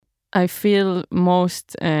I feel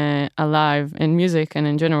most alive in music and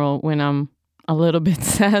in general when I'm a little bit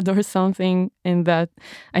sad or something. In that,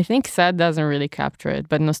 I think sad doesn't really capture it,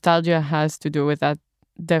 but nostalgia has to do with that,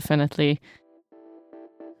 definitely.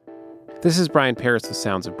 This is Brian Paris with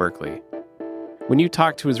Sounds of Berklee. When you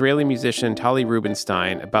talk to Israeli musician Tali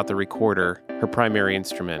Rubinstein about the recorder, her primary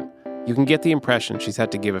instrument, you can get the impression she's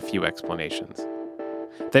had to give a few explanations.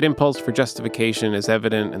 That impulse for justification is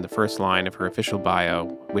evident in the first line of her official bio,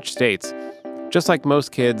 which states, "Just like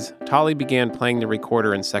most kids, Tali began playing the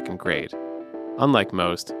recorder in second grade. Unlike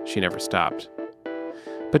most, she never stopped."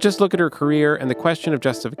 But just look at her career and the question of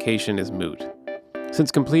justification is moot.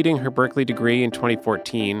 Since completing her Berklee degree in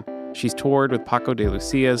 2014, she's toured with Paco de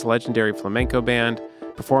Lucia's legendary flamenco band,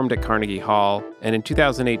 performed at Carnegie Hall, and in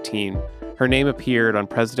 2018, her name appeared on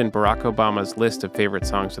President Barack Obama's list of favorite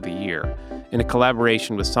songs of the year, in a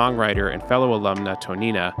collaboration with songwriter and fellow alumna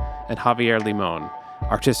Tonina and Javier Limon,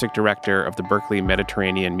 artistic director of the Berklee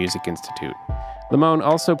Mediterranean Music Institute. Limon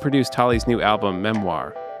also produced Tali's new album,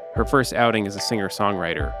 Memoir, her first outing as a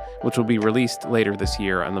singer-songwriter, which will be released later this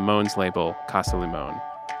year on Limon's label, Casa Limon.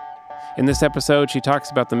 In this episode, she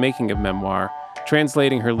talks about the making of Memoir,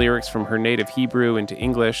 translating her lyrics from her native Hebrew into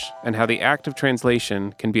English, and how the act of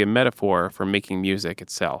translation can be a metaphor for making music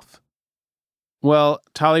itself. Well,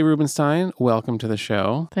 Tali Rubinstein, welcome to the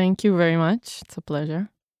show. Thank you very much. It's a pleasure.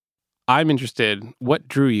 I'm interested, what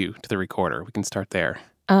drew you to the recorder? We can start there.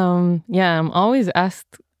 I'm always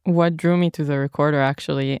asked what drew me to the recorder,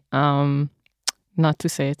 actually. Not to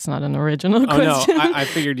say it's not an original question. No, I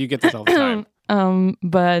figured you get this all the time.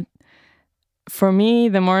 But for me,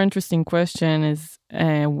 the more interesting question is,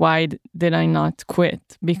 why did I not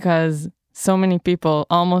quit? Because so many people,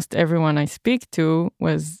 almost everyone I speak to,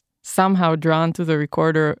 was somehow drawn to the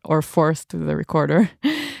recorder or forced to the recorder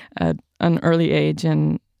at an early age.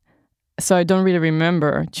 And so I don't really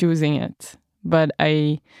remember choosing it. But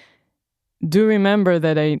I do remember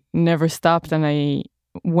that I never stopped, and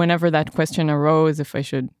whenever that question arose, if I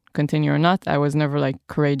should continue or not, I was never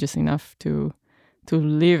courageous enough to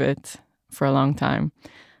leave it for a long time.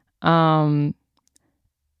 And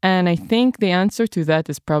I think the answer to that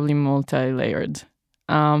is probably multi-layered.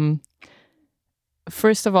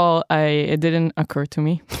 First of all, it didn't occur to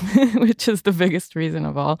me, which is the biggest reason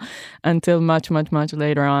of all, until much, much, much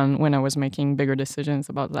later on when I was making bigger decisions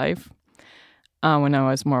about life. When I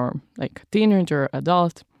was more like a teenager,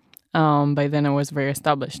 adult, by then I was very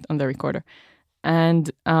established on the recorder. And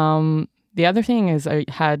the other thing is I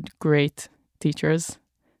had great teachers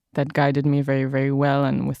that guided me very, very well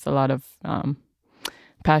and with a lot of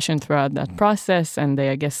passion throughout that process. And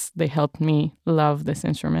I guess they helped me love this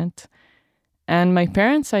instrument. And my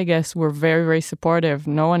parents, I guess, were very, very supportive.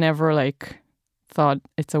 No one ever thought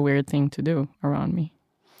it's a weird thing to do around me.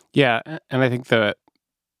 Yeah, and I think that,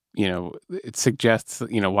 it suggests,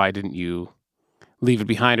 why didn't you leave it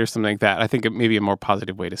behind or something like that? I think maybe a more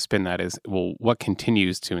positive way to spin that is, well, what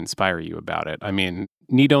continues to inspire you about it? I mean,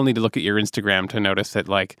 need only to look at your Instagram to notice that,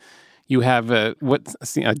 you have a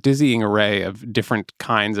dizzying array of different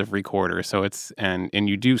kinds of recorders. So and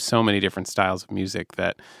you do so many different styles of music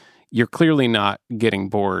that you're clearly not getting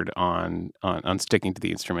bored on sticking to the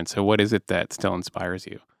instrument. So what is it that still inspires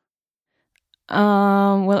you?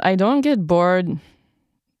 Well, I don't get bored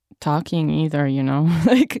talking either,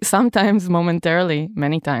 sometimes momentarily,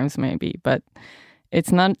 many times maybe, but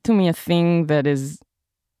it's not to me a thing that is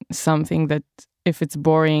something that if it's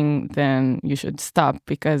boring, then you should stop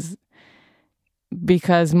because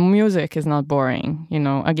music is not boring,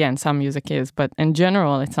 again, some music is, but in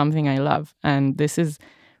general, it's something I love. And this is,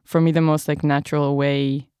 for me, the most natural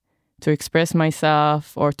way to express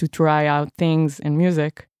myself or to try out things in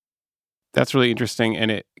music. That's really interesting,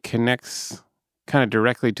 and it connects kind of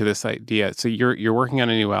directly to this idea. So you're working on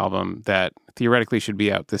a new album that theoretically should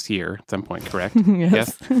be out this year at some point, correct?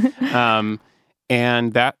 Yes.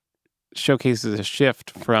 And that showcases a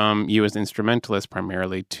shift from you as instrumentalist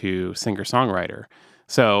primarily to singer-songwriter.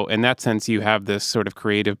 So in that sense, you have this sort of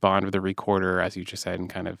creative bond with the recorder, as you just said, and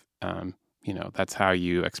kind of, that's how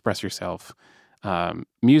you express yourself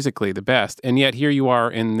musically the best. And yet here you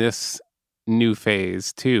are in this new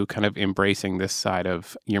phase too, kind of embracing this side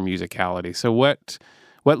of your musicality. So what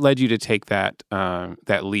led you to take that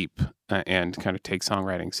leap and kind of take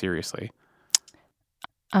songwriting seriously?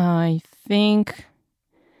 I think,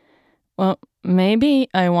 well, maybe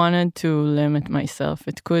I wanted to limit myself.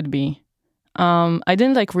 It could be. I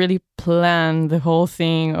didn't really plan the whole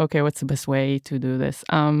thing. Okay, what's the best way to do this?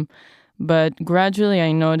 But gradually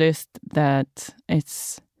I noticed that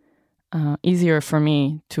it's easier for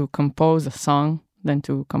me to compose a song than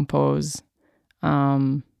to compose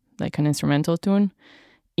an instrumental tune.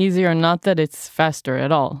 easier, not that it's faster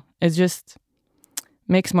at all. It just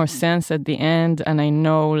makes more sense at the end, and I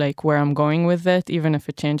know like where I'm going with it, even if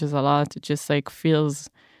it changes a lot. It just like feels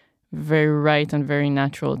very right and very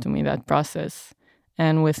natural to me, that process.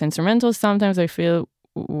 And with instrumentals, sometimes I feel,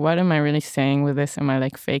 what am I really saying with this? Am I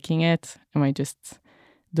like faking it? Am I just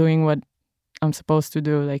doing what I'm supposed to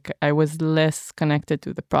do? Like I was less connected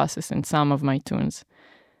to the process in some of my tunes.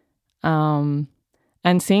 And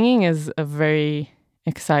singing is a very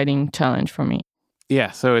exciting challenge for me.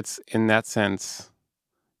 Yeah, so it's in that sense,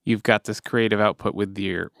 you've got this creative output with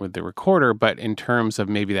the recorder, but in terms of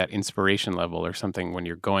maybe that inspiration level or something, when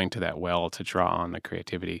you're going to that well to draw on the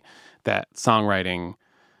creativity, that songwriting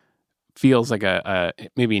feels like a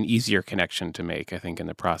maybe an easier connection to make, I think, in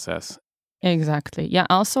the process. Exactly. Yeah.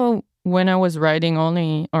 Also, when I was writing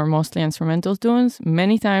only or mostly instrumental tunes,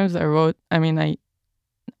 many times I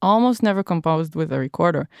almost never composed with a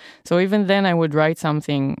recorder. So even then I would write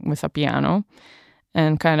something with a piano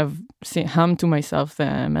and kind of hum to myself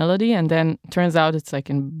the melody, and then turns out it's like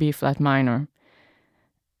in B flat minor.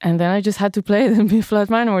 And then I just had to play it in B flat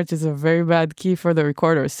minor, which is a very bad key for the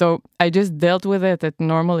recorder. So I just dealt with it. That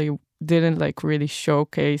normally didn't like really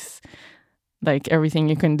showcase like everything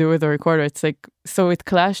you can do with a recorder. It's like, so it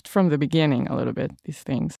clashed from the beginning a little bit, these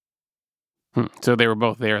things. So they were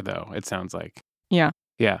both there though, it sounds like. Yeah.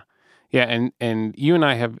 Yeah. Yeah. And you and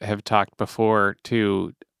I have talked before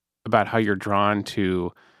too about how you're drawn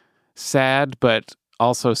to sad, but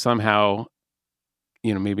also somehow,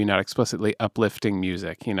 maybe not explicitly uplifting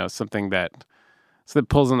music, something that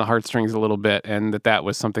pulls on the heartstrings a little bit, and that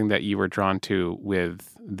was something that you were drawn to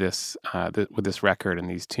with this with this record and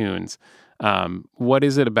these tunes. What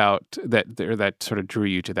is it about that sort of drew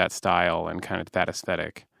you to that style and kind of that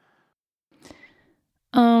aesthetic?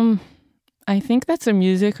 I think that's a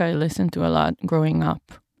music I listened to a lot growing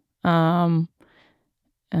up. I'm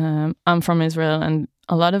from Israel, and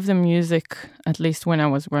a lot of the music, at least when I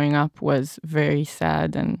was growing up, was very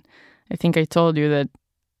sad. And I think I told you that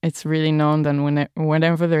it's really known that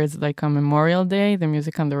whenever there's like a Memorial Day, the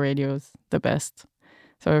music on the radio is the best.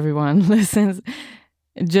 So everyone listens.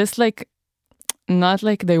 Just like, not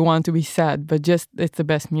like they want to be sad, but just it's the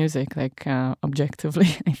best music, like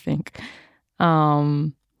objectively, I think.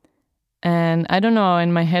 And I don't know,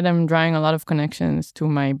 in my head, I'm drawing a lot of connections to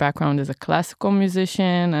my background as a classical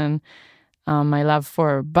musician and my love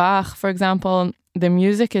for Bach, for example. The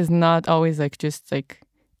music is not always like just like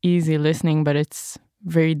easy listening, but it's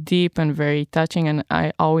very deep and very touching. And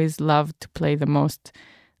I always love to play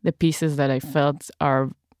the pieces that I felt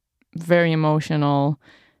are very emotional.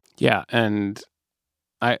 Yeah, and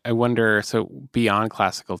I wonder, so beyond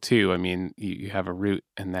classical too, I mean, you have a root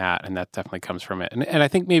in that, and that definitely comes from it. And I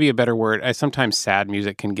think maybe a better word, sometimes sad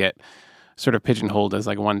music can get sort of pigeonholed as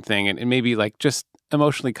like one thing, and maybe like just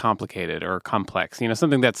emotionally complicated or complex,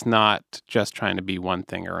 something that's not just trying to be one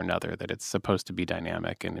thing or another, that it's supposed to be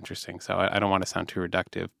dynamic and interesting. So I don't want to sound too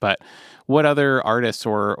reductive, but what other artists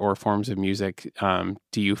or forms of music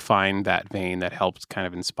do you find that vein that helps kind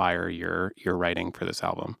of inspire your writing for this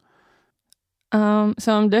album?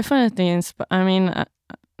 So I'm definitely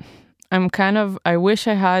I wish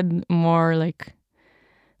I had more like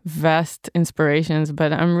vast inspirations,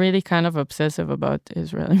 but I'm really kind of obsessive about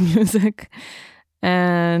Israeli music.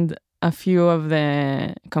 And a few of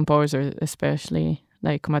the composers, especially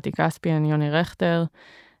like Mati Caspi and Yoni Rechter.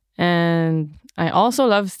 And I also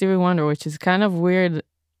love Stevie Wonder, which is kind of weird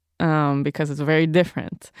because it's very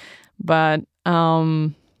different. But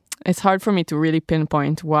it's hard for me to really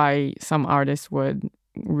pinpoint why some artists would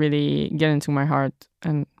really get into my heart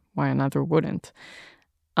and why another wouldn't.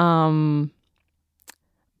 But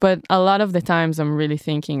a lot of the times I'm really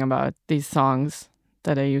thinking about these songs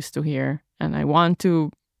that I used to hear, and I want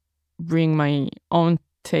to bring my own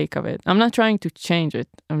take of it. I'm not trying to change it.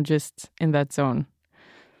 I'm just in that zone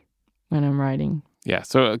when I'm writing. Yeah,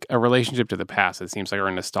 so a relationship to the past, it seems like,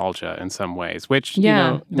 or nostalgia in some ways, which,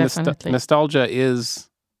 definitely. Nostalgia is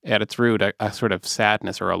at its root a sort of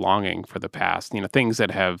sadness or a longing for the past, things that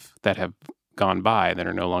have gone by that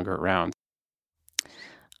are no longer around.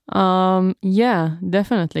 Yeah,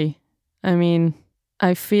 definitely. I mean,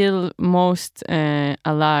 I feel most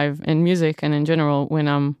alive in music and in general when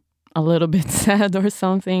I'm a little bit sad or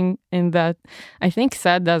something. In that, I think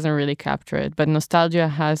sad doesn't really capture it, but nostalgia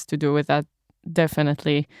has to do with that,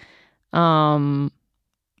 definitely.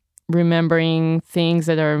 Remembering things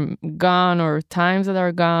that are gone or times that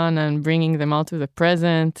are gone and bringing them all to the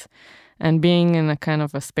present, and being in a kind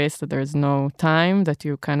of a space that there's no time, that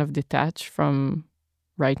you kind of detach from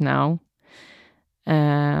right now.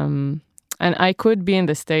 And I could be in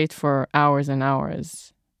the state for hours and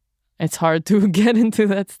hours. it's hard to get into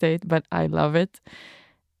that state, but I love it.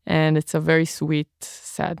 And it's a very sweet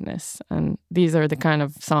sadness. And these are the kind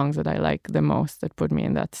of songs that I like the most that put me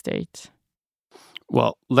in that state.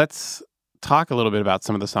 Well, let's talk a little bit about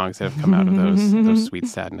some of the songs that have come out of those sweet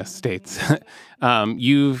sadness states.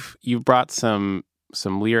 You've brought some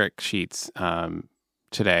lyric sheets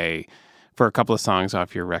today for a couple of songs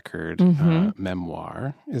off your record,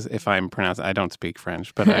 Memoir, is if I'm pronouncing. I don't speak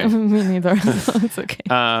French, but me neither. It's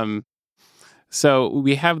okay. So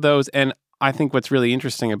we have those, and I think what's really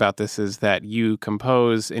interesting about this is that you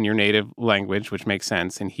compose in your native language, which makes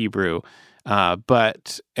sense in Hebrew. And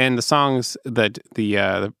the songs that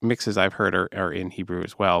the mixes I've heard are in Hebrew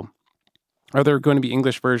as well. Are there going to be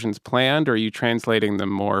English versions planned, or are you translating them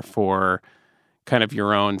more for kind of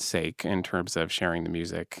your own sake in terms of sharing the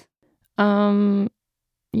music?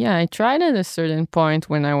 Yeah, I tried at a certain point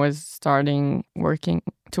when I was starting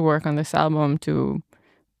to work on this album to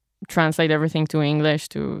translate everything to English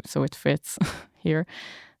so it fits here.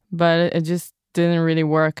 But it just didn't really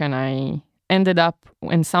work, and I ended up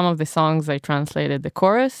in some of the songs I translated the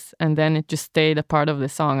chorus, and then it just stayed a part of the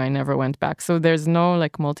song. I never went back. So there's no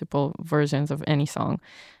like multiple versions of any song.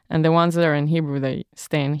 And the ones that are in Hebrew, they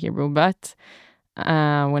stay in Hebrew. But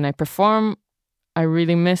when I perform, I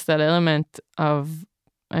really miss that element of,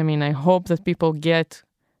 I hope that people get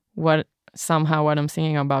what I'm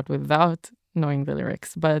singing about without knowing the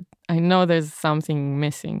lyrics, but I know there's something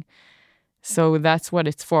missing. So that's what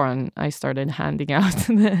it's for. And I started handing out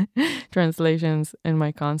the translations in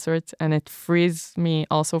my concerts, and it frees me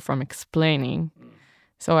also from explaining.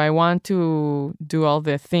 So I want to do all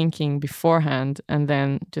the thinking beforehand and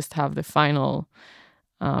then just have the final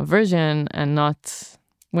version, and not,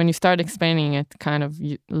 when you start explaining it, kind of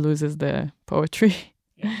loses the poetry.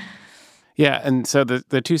 Yeah, and so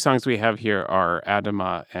the two songs we have here are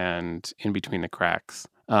Adama and In Between the Cracks,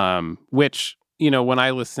 which, when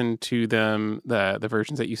I listen to them, the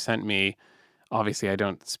versions that you sent me, obviously I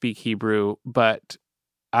don't speak Hebrew, but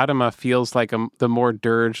Adama feels like the more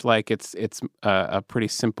dirge, like it's a pretty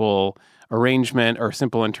simple arrangement, or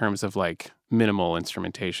simple in terms of like minimal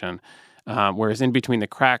instrumentation, whereas In Between the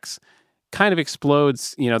Cracks kind of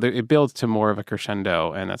explodes, it builds to more of a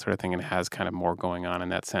crescendo and that sort of thing, and it has kind of more going on in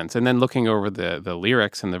that sense. And then looking over the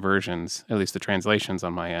lyrics and the versions, at least the translations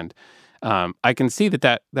on my end, I can see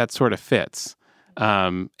that sort of fits.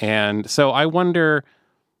 And so I wonder,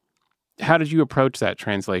 how did you approach that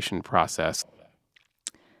translation process?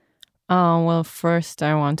 Well, first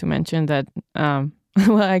I want to mention that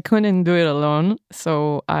I couldn't do it alone,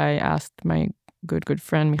 so I asked my good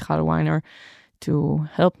friend Michal Weiner to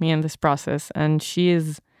help me in this process, and she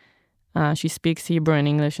speaks Hebrew and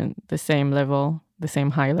English in the same level, the same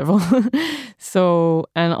high level. So,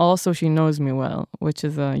 and also she knows me well, which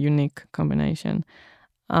is a unique combination.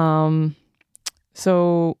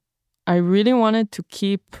 So I really wanted to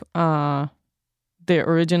keep the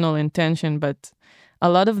original intention, but a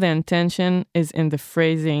lot of the intention is in the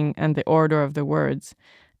phrasing and the order of the words,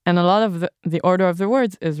 and a lot of the order of the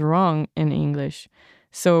words is wrong in English.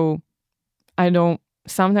 So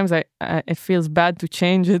sometimes it feels bad to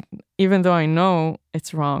change it, even though I know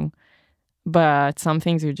it's wrong. But some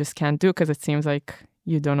things you just can't do because it seems like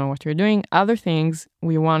you don't know what you're doing. Other things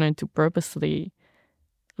we wanted to purposely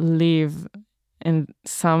leave in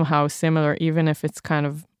somehow similar, even if it's kind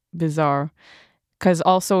of bizarre. Because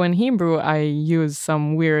also in Hebrew, I use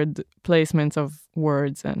some weird placements of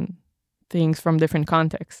words and things from different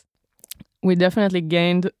contexts. We definitely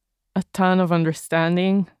gained a ton of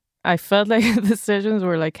understanding. I felt like the sessions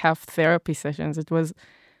were like half therapy sessions. It was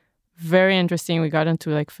very interesting. We got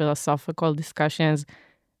into like philosophical discussions,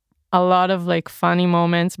 a lot of like funny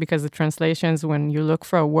moments, because the translations, when you look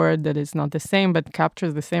for a word that is not the same but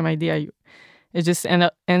captures the same idea, it just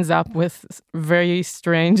ends up with very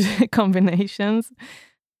strange combinations.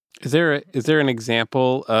 Is there an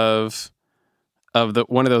example of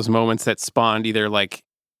one of those moments that spawned either like,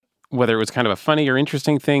 whether it was kind of a funny or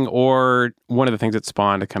interesting thing, or one of the things that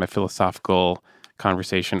spawned a kind of philosophical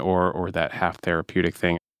conversation, or that half therapeutic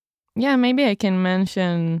thing? Yeah, maybe I can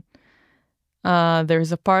mention,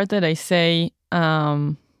 there's a part that I say,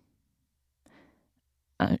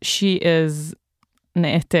 she is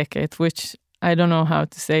ne'eteket, which I don't know how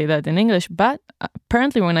to say that in English, but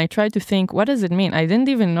apparently when I tried to think, what does it mean? I didn't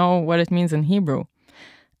even know what it means in Hebrew.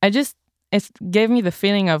 It gave me the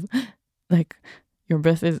feeling of like your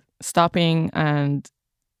breath is stopping and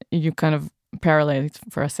you kind of paralyzed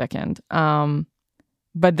for a second.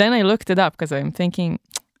 But then I looked it up because I'm thinking,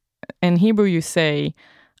 in Hebrew you say,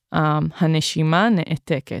 haneshima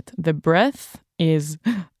ne'eteket. The breath is,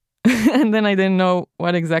 and then I didn't know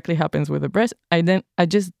what exactly happens with the breath. I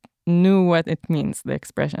just knew what it means, the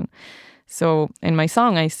expression. So in my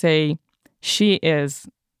song, I say, she is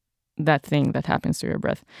that thing that happens to your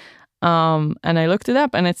breath. And I looked it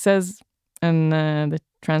up, and it says in the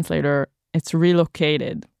translator, it's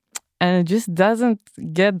relocated. And it just doesn't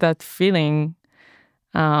get that feeling,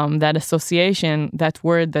 that association, that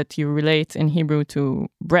word that you relate in Hebrew to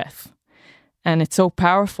breath. And it's so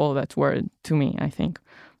powerful, that word, to me, I think.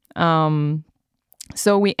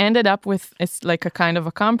 So we ended up with, it's like a kind of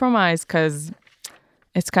a compromise, because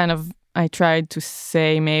it's kind of, I tried to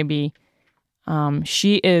say maybe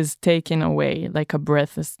she is taken away, like a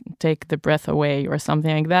breath is take the breath away or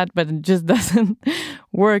something like that, but it just doesn't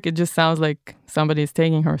work. It just sounds like somebody is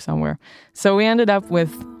taking her somewhere. So we ended up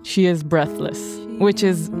with she is breathless, which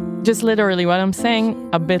is just literally what I'm saying,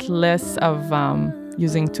 a bit less of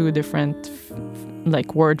using two different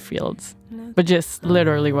like word fields, but just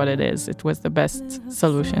literally what it is. It was the best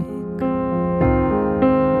solution.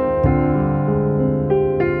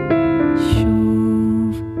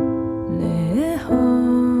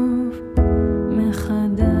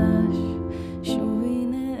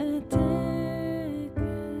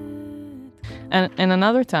 And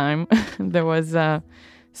another time, there was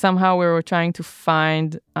somehow we were trying to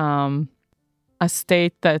find a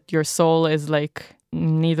state that your soul is like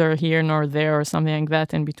neither here nor there or something like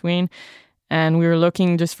that in between. And we were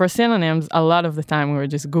looking just for synonyms. A lot of the time we were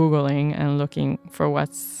just Googling and looking for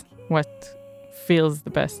what feels the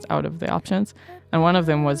best out of the options. And one of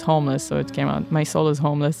them was homeless, so it came out, my soul is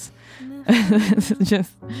homeless. It's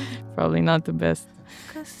just probably not the best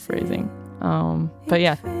phrasing. But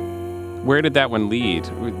yeah. Where did that one lead,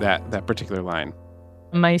 that particular line?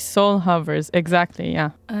 My soul hovers, exactly,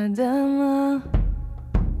 yeah. I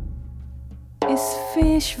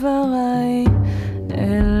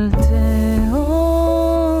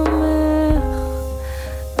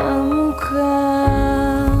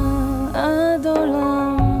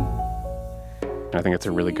think it's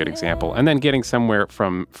a really good example. And then getting somewhere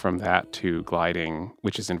from that to gliding,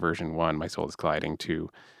 which is in version 1, my soul is gliding,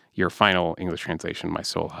 to your final English translation, my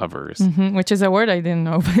soul hovers. Mm-hmm, which is a word I didn't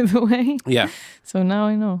know, by the way. Yeah. So now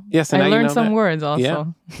I know. Yes, I learned some words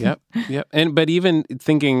also. Yeah. Yep. But even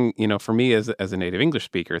thinking, for me as a native English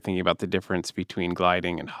speaker, thinking about the difference between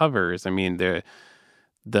gliding and hovers, I mean, the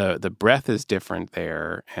breath is different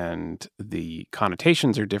there, and the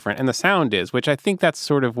connotations are different, and the sound is, which I think that's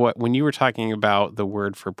sort of what, when you were talking about the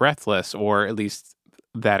word for breathless, or at least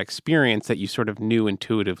that experience that you sort of knew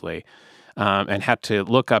intuitively, and had to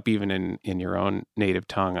look up even in your own native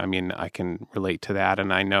tongue. I mean, I can relate to that.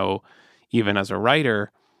 And I know even as a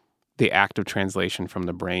writer, the act of translation from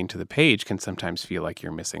the brain to the page can sometimes feel like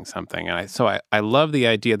you're missing something. And I love the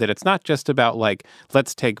idea that it's not just about like,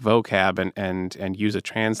 let's take vocab and use a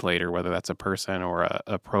translator, whether that's a person or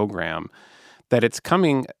a program, that it's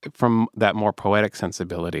coming from that more poetic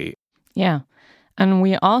sensibility. Yeah. And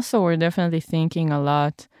we also were definitely thinking a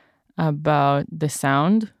lot about the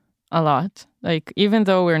sound. A lot. Like, even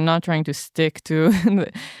though we're not trying to stick to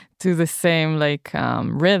the same like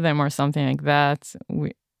rhythm or something like that,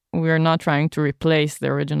 we're not trying to replace the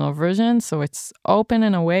original version. So it's open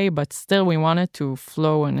in a way, but still we want it to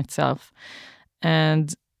flow in itself.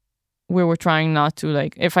 And we were trying not to,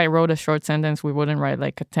 like, if I wrote a short sentence, we wouldn't write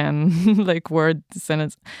like a 10 like word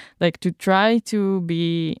sentence. Like, to try to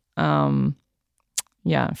be how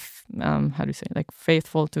do you say, like,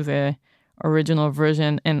 faithful to the original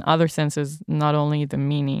version in other senses, not only the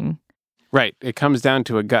meaning. Right. It comes down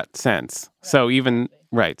to a gut sense. So even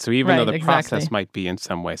though the process might be in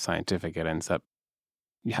some way scientific, it ends up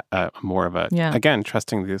more of a, again,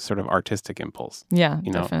 trusting the sort of artistic impulse. Yeah,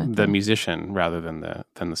 definitely. The musician rather than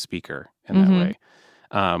the speaker in that way.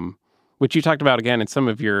 Which you talked about again in some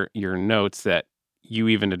of your notes, that you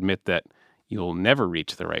even admit that you'll never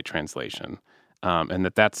reach the right translation. And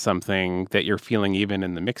that's something that you're feeling even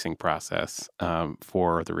in the mixing process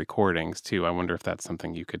for the recordings too. I wonder if that's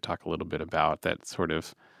something you could talk a little bit about, that sort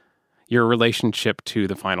of your relationship to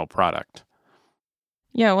the final product.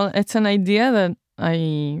 Yeah, well, it's an idea that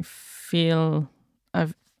I feel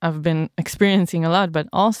I've been experiencing a lot, but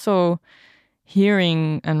also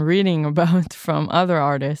hearing and reading about from other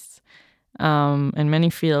artists in many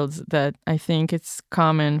fields, that I think it's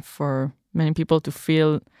common for many people to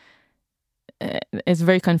feel. It's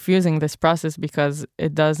very confusing, this process, because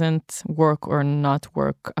it doesn't work or not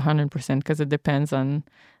work 100%, because it depends on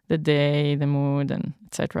the day, the mood, and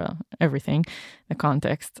etc. Everything, the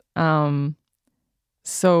context.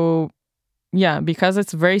 So yeah, because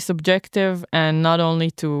it's very subjective, and not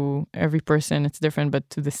only to every person it's different, but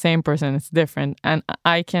to the same person it's different. And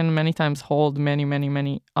I can many times hold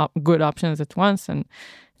many good options at once, and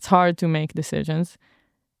it's hard to make decisions.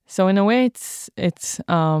 So in a way, it's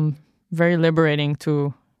very liberating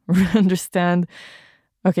to understand.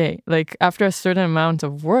 Okay, like after a certain amount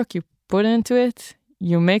of work you put into it,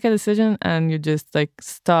 you make a decision and you just like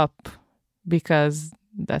stop because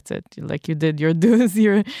that's it. Like you did your dues.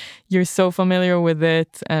 You're so familiar with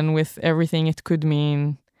it and with everything it could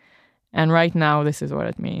mean. And right now, this is what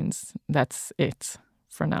it means. That's it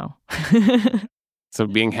for now. So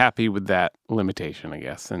being happy with that limitation, I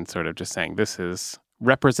guess, and sort of just saying this is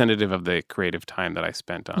representative of the creative time that I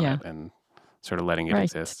spent on it and sort of letting it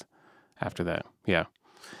exist after that. Yeah.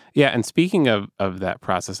 Yeah. And speaking of that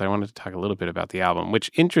process, I wanted to talk a little bit about the album,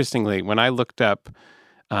 which interestingly, when I looked up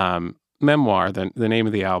Memoir, the name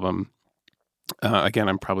of the album, again,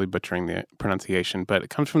 I'm probably butchering the pronunciation, but it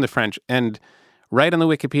comes from the French. And right on the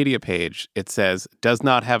Wikipedia page, it says, does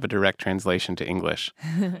not have a direct translation to English.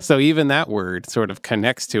 So even that word sort of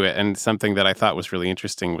connects to it. And something that I thought was really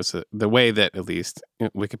interesting was the way that, at least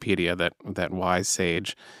Wikipedia, that wise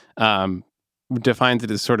sage, defines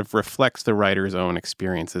it as sort of reflects the writer's own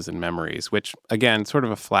experiences and memories, which, again, sort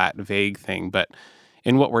of a flat, vague thing. But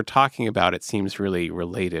in what we're talking about, it seems really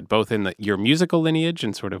related, both in your musical lineage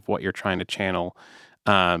and sort of what you're trying to channel,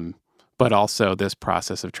 but also this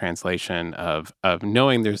process of translation of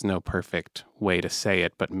knowing there's no perfect way to say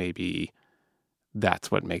it, but maybe that's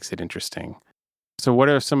what makes it interesting. So what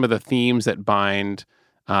are some of the themes that bind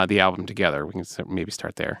the album together? We can maybe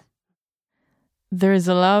start there. There's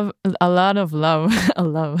a lot of love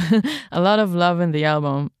in the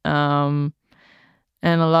album, and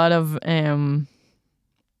a lot of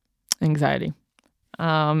anxiety.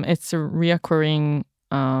 It's a reoccurring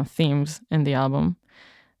themes in the album.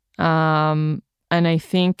 And I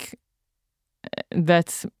think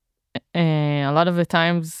that's a lot of the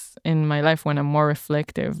times in my life when I'm more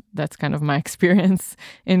reflective, that's kind of my experience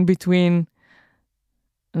in between,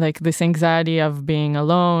 like this anxiety of being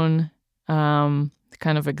alone,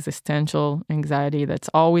 kind of existential anxiety that's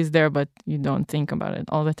always there, but you don't think about it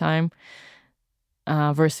all the time,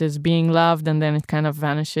 versus being loved and then it kind of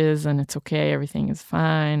vanishes and it's okay, everything is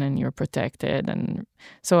fine and you're protected. And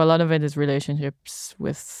so a lot of it is relationships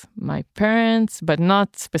with my parents, but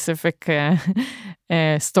not specific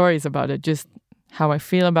stories about it, just how I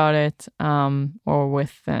feel about it, or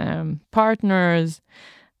with partners,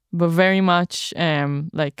 but very much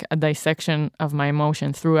like a dissection of my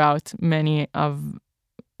emotion throughout many of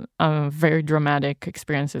very dramatic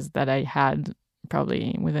experiences that I had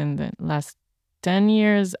probably within the last 10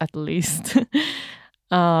 years at least.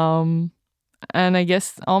 And I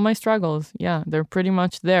guess all my struggles, they're pretty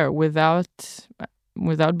much there without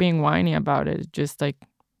being whiny about it, just like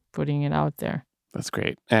putting it out there. That's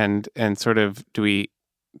great. And sort of, do we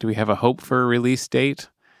have a hope for a release date,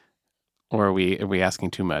 or are we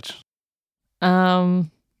asking too much?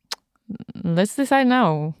 Let's decide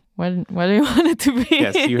now. What do you want it to be?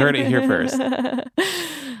 Yes, you heard it here first.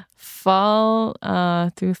 Fall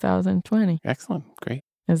 2020. Excellent. Great.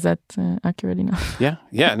 Is that accurate enough? Yeah.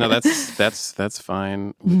 No, that's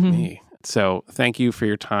fine with me. So thank you for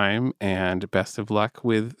your time and best of luck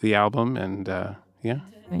with the album. And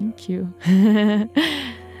Thank you.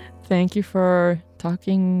 Thank you for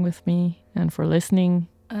talking with me and for listening.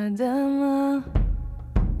 Adama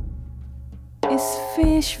is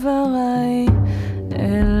fish varai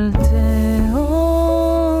el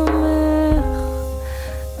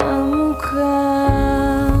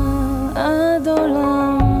עד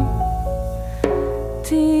עולם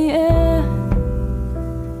תהיה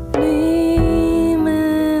לי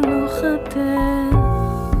מנוחתך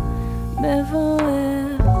בבואך.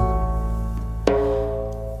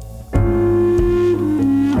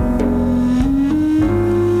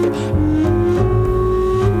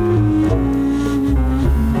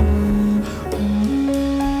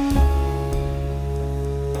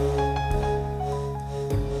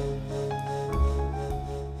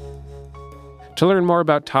 To learn more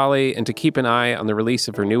about Tali and to keep an eye on the release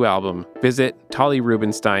of her new album, visit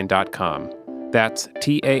TaliRubinstein.com. That's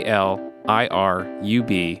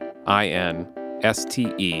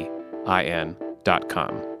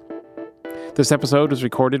TaliRubinstein.com. This episode was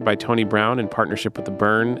recorded by Tony Brown in partnership with The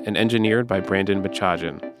Burn and engineered by Brandon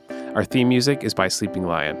Bachajan. Our theme music is by Sleeping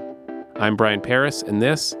Lion. I'm Brian Paris, and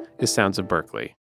this is Sounds of Berklee.